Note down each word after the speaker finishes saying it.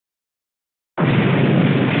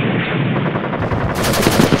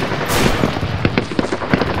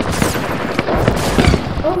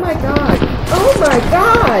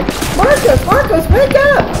Marcos, wake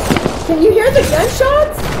up! Can you hear the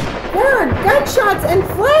gunshots? There are gunshots and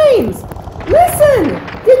flames!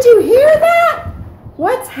 Listen! Did you hear that?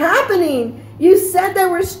 What's happening? You said there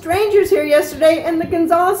were strangers here yesterday and the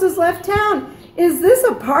Gonzaleses left town. Is this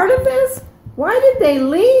a part of this? Why did they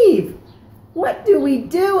leave? What do we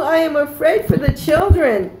do? I am afraid for the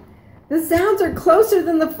children. The sounds are closer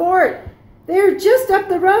than the fort. They are just up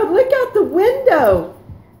the road. Look out the window.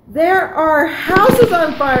 There are houses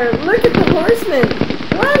on fire. Look at the horsemen.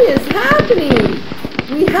 What is happening?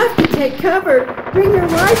 We have to take cover. Bring your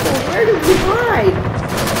rifle. Where do we hide?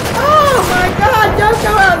 Oh my God, don't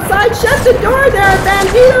go outside. Shut the door. There are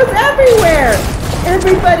banditos everywhere.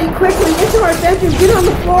 Everybody quickly into our bedroom. Get on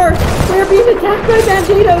the floor. We are being attacked by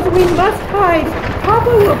banditos. We must hide. Papa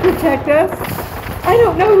will protect us. I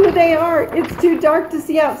don't know who they are. It's too dark to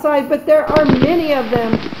see outside, but there are many of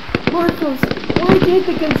them. Marcos, why did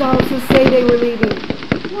the Gonzaleses say they were leaving?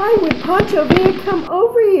 Why would Pancho Villa come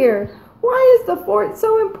over here? Why is the fort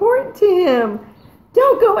so important to him?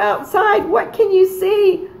 Don't go outside. What can you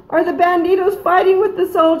see? Are the banditos fighting with the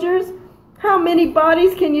soldiers? How many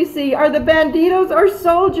bodies can you see? Are the banditos or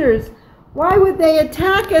soldiers? Why would they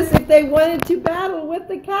attack us if they wanted to battle with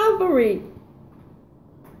the cavalry?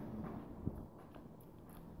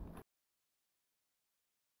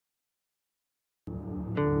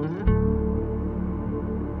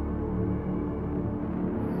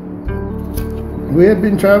 We had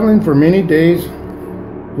been traveling for many days.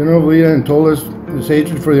 General Villa had told us his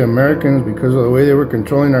hatred for the Americans because of the way they were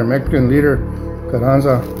controlling our Mexican leader,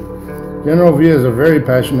 Carranza. General Villa is a very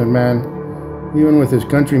passionate man, even with his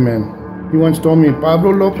countrymen. He once told me,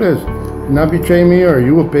 Pablo Lopez, do not betray me or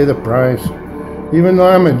you will pay the price. Even though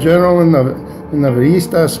I'm a general in the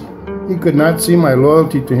Villistas, he could not see my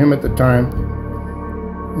loyalty to him at the time.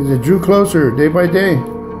 As it drew closer, day by day,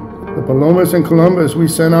 the Palomas and Columbus, we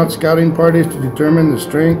sent out scouting parties to determine the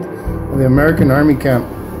strength of the American Army camp.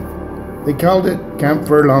 They called it Camp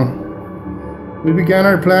Furlong. We began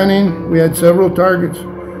our planning. We had several targets.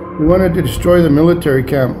 We wanted to destroy the military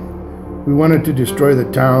camp. We wanted to destroy the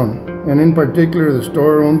town, and in particular the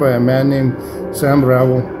store owned by a man named Sam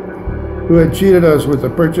Bravo, who had cheated us with the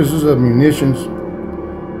purchases of munitions.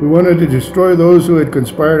 We wanted to destroy those who had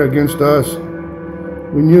conspired against us.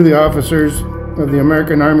 We knew the officers of the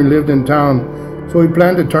American Army lived in town, so we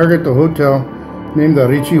planned to target the hotel named the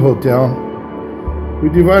Ricci Hotel. We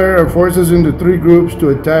divided our forces into 3 groups to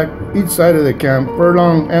attack each side of the camp,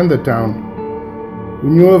 Furlong and the town. We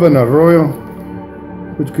knew of an arroyo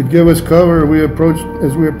which could give us cover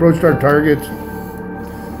as we approached our targets.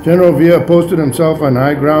 General Villa posted himself on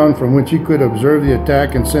high ground from which he could observe the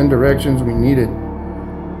attack and send directions we needed.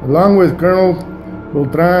 Along with Colonel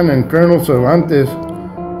Beltran and Colonel Cervantes,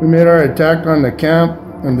 we made our attack on the camp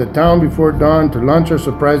and the town before dawn to launch our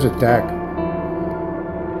surprise attack.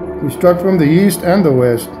 We struck from the east and the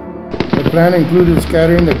west. The plan included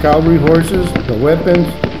scattering the cavalry horses, the weapons,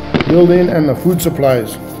 building, and the food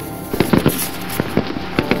supplies.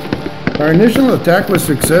 Our initial attack was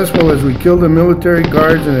successful as we killed the military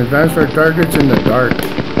guards and advanced our targets in the dark.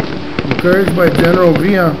 Encouraged by General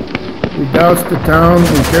Villa, we doused the town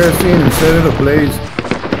in kerosene and set it ablaze.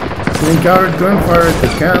 We encountered gunfire at the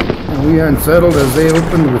camp, and we unsettled as they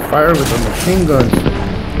opened with fire with the machine guns.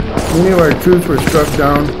 Many of our troops were struck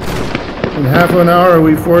down. In half an hour,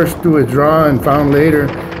 we forced to withdraw and found later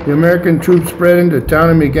the American troops spread into town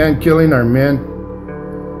and began killing our men.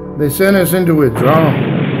 They sent us into withdrawal.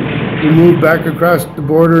 We moved back across the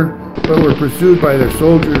border, but were pursued by their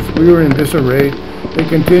soldiers. We were in disarray. They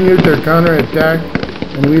continued their counterattack,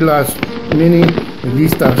 and we lost many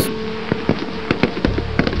Villistas.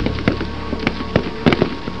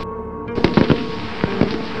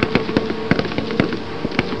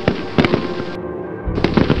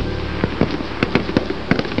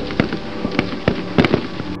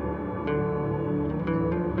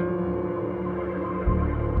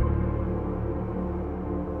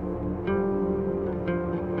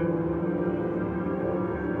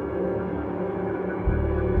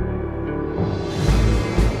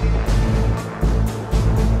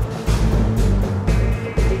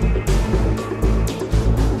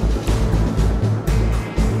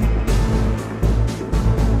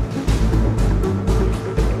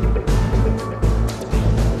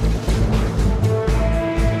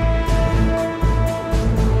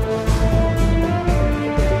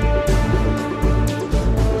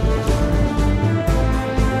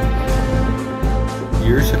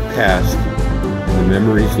 Years have passed, and the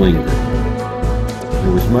memories linger.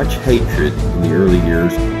 There was much hatred in the early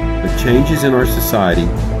years, but changes in our society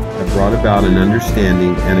have brought about an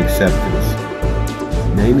understanding and acceptance.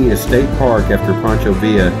 Naming a state park after Pancho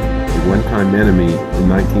Villa a one-time enemy in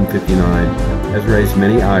 1959, has raised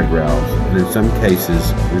many eyebrows and in some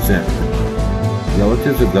cases resentment.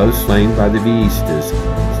 Relatives of those slain by the Villistas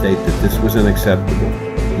state that this was unacceptable,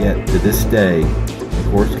 yet to this day, the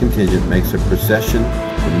Corps contingent makes a procession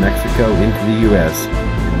from Mexico into the U.S.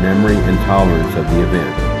 in memory and tolerance of the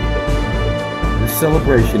event. This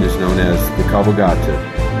celebration is known as the Cabalgata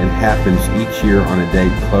and happens each year on a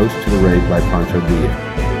date close to the raid by Pancho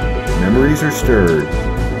Villa. Memories are stirred.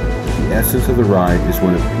 The essence of the ride is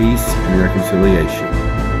one of peace and reconciliation.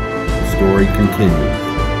 The story continues.